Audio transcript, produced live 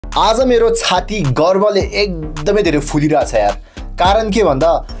आज मेरो छाती गर्वले एकदमै धेरै फुलिरहेछ यार। कारण के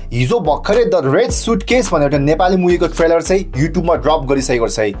भन्दा हिजो भर्खरै द रेड सुटकेस भन्ने एउटा नेपाली मुभीको ट्रेलर चाहिँ युट्युबमा ड्रप गरिसकेको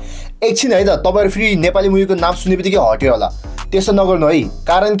छ है। एकछिन है त तपाईहरु फेरि नेपाली मुभीको नाम सुनेबित्तिकै हट्यो होला, त्यसो नगर्नु है।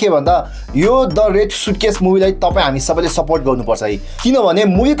 कारण के भन्दा यो द रेड सुटकेस मुभीलाई तपाईँ हामी सबैले सपोर्ट गर्नुपर्छ है। किनभने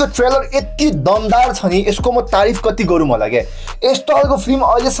मुभीको ट्रेलर यति दमदार छ नि, यसको म तारिफ कति गरौँ होला के। यस्तो खालको फिल्म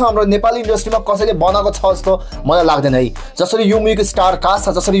अहिलेसम्म हाम्रो नेपाली इन्डस्ट्रीमा कसैले बनाएको छ जस्तो मलाई लाग्दैन है। जसरी यो मुभीको स्टार कास्ट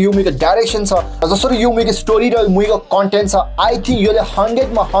छ, जसरी यो मुभीको डाइरेक्सन छ, जसरी यो मुभीको स्टोरी र मुभीको कन्टेन्ट छ, आई थिंक योले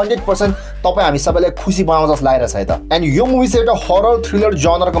 100% तपाईँ हामी सबैलाई खुसी बनाउँछ जस्तो लागिरहेको छ है त। एन्ड यो मुभी चाहिँ एउटा हरर थ्रिलर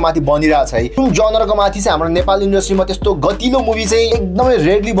जनरको माथि बनिरहेको छ है। जुन जनरको माथि चाहिँ हाम्रो नेपाली इन्डस्ट्रीमा त्यस्तो गतिलो मुभी चाहिँ एकदमै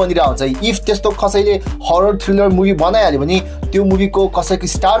रेयरली बनिरहेको हुन्छ है। इफ त्यस्तो कसैले हरर थ्रिलर मुभी बनाइहाल्यो भने त्यो मुभीको कसैको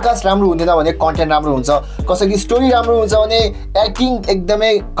स्टार कास्ट राम्रो हुँदैन भने कन्टेन्ट राम्रो हुन्छ, कसैको स्टोरी राम्रो हुन्छ भने एक्टिङ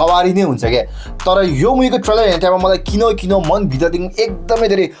एकदमै कवारी नै हुन्छ क्या। तर यो मुभीको ट्रेलर हेर्ने टाइममा मलाई किन मनभित्रदेखि एकदमै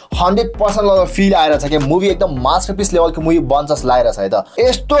धेरै 100% फिल आएर छ क्या। मुभी एकदम मास्टरपिस लेभलको मुभी बन्छ जस्तो लागेको छ है त।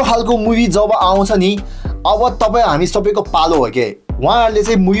 यस्तो खालको मुभी जब आउँछ नि, अब तपाईँ हामी सबैको पालो हो के। उहाँहरूले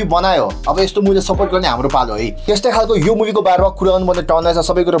चाहिँ मुभी बनायो, अब यस्तो मुभीले सपोर्ट गर्ने हाम्रो पालो है। त्यस्तै खालको यो मुभीको बारेमा कुरा गर्नुपर्ने टर्न रहेछ।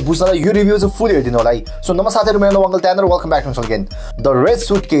 सबै कुरा बुझ्नलाई यो रिभ्यू चाहिँ फुल हेरिदिनु होला है। सो नमस्कार साथीहरु, मेरो नाम uncle ट्यानर, welcome back to again the red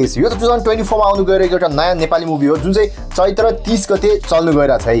suitcase. यो 2024 मा आउनु गइरहेको एउटा नयाँ नेपाली मुभी हो जुन चाहिँ चैत्र 30 गते चल्नु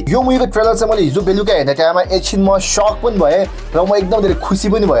गइरहेछ है। यो मुभीको ट्रेलर चाहिँ मैले हिजो बेलुका हेर्ने टाइममा एकछिन म सक पनि भएँ र म एकदम धेरै खुसी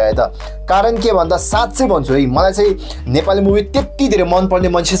पनि भएँ है त। कारण के भन्दा साँच्चै भन्छु है, मलाई चाहिँ नेपाली मुभी त्यति धेरै मनपर्ने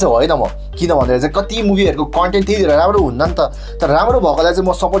मान्छे चाहिँ होइन म। किन भन्दा चाहिँ कति मुभीहरूको कन्टेन्ट त्यति धेरै राम्रो हुन्न नि त, तर राम्रो भएकोलाई चाहिँ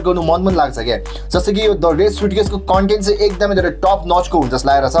म सपोर्ट गर्नु मन पनि लाग्छ क्या। जस्तो कि यो द रेड सुटकेसको कन्टेन्ट चाहिँ एकदमै धेरै टप नचको हुन्छ जस्तो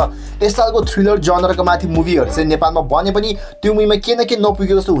लागेको छ। यस्तो खालको थ्रिलर जनरको माथि मुभीहरू चाहिँ नेपालमा बने पनि त्यो मुभीमा के न के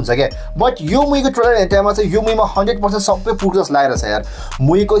नपुगेको जस्तो हुन्छ क्या। बट यो मुभीको ट्रेलर हेर्ने टाइममा चाहिँ यो मुभीमा 100% सबै पुग्छ जस्तो लागेको छ यार।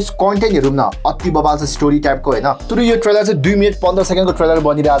 मुभीको कन्टेन्टहरू न अति बबाल छ, स्टोरी टाइपको होइन। तर यो ट्रेलर चाहिँ 2 मिनट 15 सेकेन्डको ट्रेलर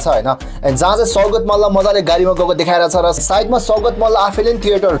बनिरहेको छ होइन। एन्ड जहाँ चाहिँ सौगत मल्ल मजाले गाडीमा गएको देखाएर छ र साइडमा सौगत मल्ल आफैले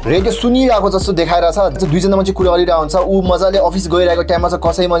थिएटर रेडियो सुनिरहेको जस्तो देखाएर छ। दुईजना मान्छे कुरा गरिरहेको हुन्छ, ऊ मजाले अफिस गइरहेको टाइममा चाहिँ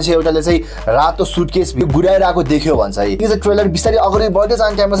कसै मान्छे एउटाले चाहिँ रातो सुटकेस गुडाइरहेको देख्यो भन्छ है। यो चाहिँ ट्रेलर बिस्तारै अगाडि बढ्दै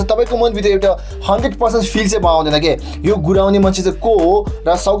जाने टाइममा चाहिँ तपाईँको मनभित्र एउटा 100% फिल चाहिँ बनाउँदैन के यो गुडाउने मान्छे चाहिँ को हो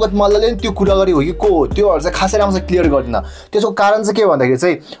र सौगत मल्लले त्यो कुरा गरे हो कि को हो, त्योहरू चाहिँ खासै राम्रोसँग क्लियर गर्दैन। त्यसको कारण चाहिँ के भन्दाखेरि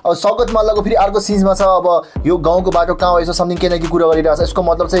चाहिँ अब सौगत मल्लको फेरि अर्को सिन्समा छ, अब यो गाउँको बाटो कहाँ हो सम्थिङ के न के कुरा गरिरहेको छ। यसको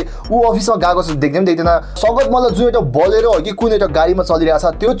मतलब चाहिँ ऊ अफिसमा गएको छ देख्दै देख्दैन। सौगत मल्ल जुन एउटा बोलेरो हो कि कुन एउटा गाडीमा चलिरहेको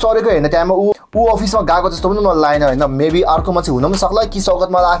छ त्यो चढेको हेर्ने टाइममा ऊ अफिसमा गएको जस्तो पनि मलाई लागेन होइन। मेबी अर्को मान्छे हुन पनि सक्ला कि सौगत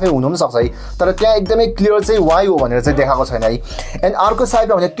मल्ल आफै हुन पनि सक्छ है, तर त्यहाँ एकदमै क्लियर चाहिँ वाइ हो भनेर चाहिँ देखाएको छैन है। एन्ड अर्को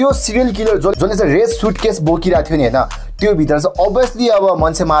साइडमा भने त्यो सिरियल किलर जसले चाहिँ रेड सुटकेस बोकिरहेको थियो नि होइन, त्यो भित्र चाहिँ अभियसली अब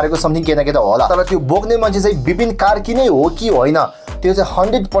मान्छे मारेको समथिङ के न के त होला। तर त्यो बोक्ने मान्छे चाहिँ विपिन कार्की नै हो कि होइन त्यो चाहिँ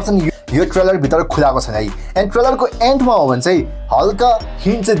 100% यो ट्रेलर भित्र खुलाएको छैन है। एन्ड ट्रेलरको एन्डमा हो भने चाहिँ हल्का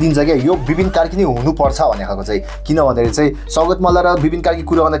हिन्ट चाहिँ दिन्छ क्या यो विपिन कार्की नै हुनुपर्छ भन्ने खालको चाहिँ। किन भन्दाखेरि चाहिँ सौगत मल्ल र विपिन कार्की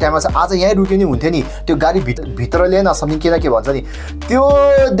कुरा गर्ने टाइममा चाहिँ आज यहीँ रुक्यो नि हुन्थ्यो नि, त्यो गाडी भित्र लिएन समथिङ के न के भन्छ नि, त्यो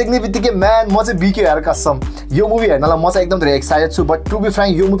देख्ने बित्तिकै म्यान म चाहिँ बिक्यो यार कसम। यो मुभी हेर्नलाई म चाहिँ एकदम धेरै एक्साइटेड छु। बट टु बी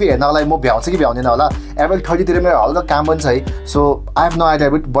फ्र्याङ्क यो मुभी हेर्नलाई म भ्याउँछ कि भ्याउँदैन होला। एप्रिल 30 तिर मेरो हल्का काम पनि छ है। So I have no idea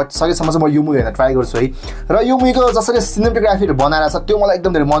but सकेसम्म चाहिँ म यो मुभी हेर्न ट्राई गर्छु है। र यो मुभीको जसरी सिनेमेटोग्राफीहरू बनाएर छ त्यो मलाई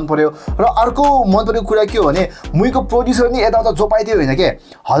एकदम धेरै मन पर्यो। र अर्को मन परेको कुरा के हो भने मुभीको प्रोड्युसर नि यताउता जो पाइदियो होइन के,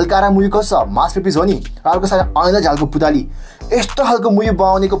 हल्का मुभी कस्तो मास्टरपिस हो नि। अर्को साइड ऐना झालको पुताली, यस्तो खालको मुभी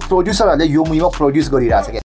बनाउनेको प्रोड्युसरहरूले यो मुभीमा प्रोड्युस गरिरहेछ क्या।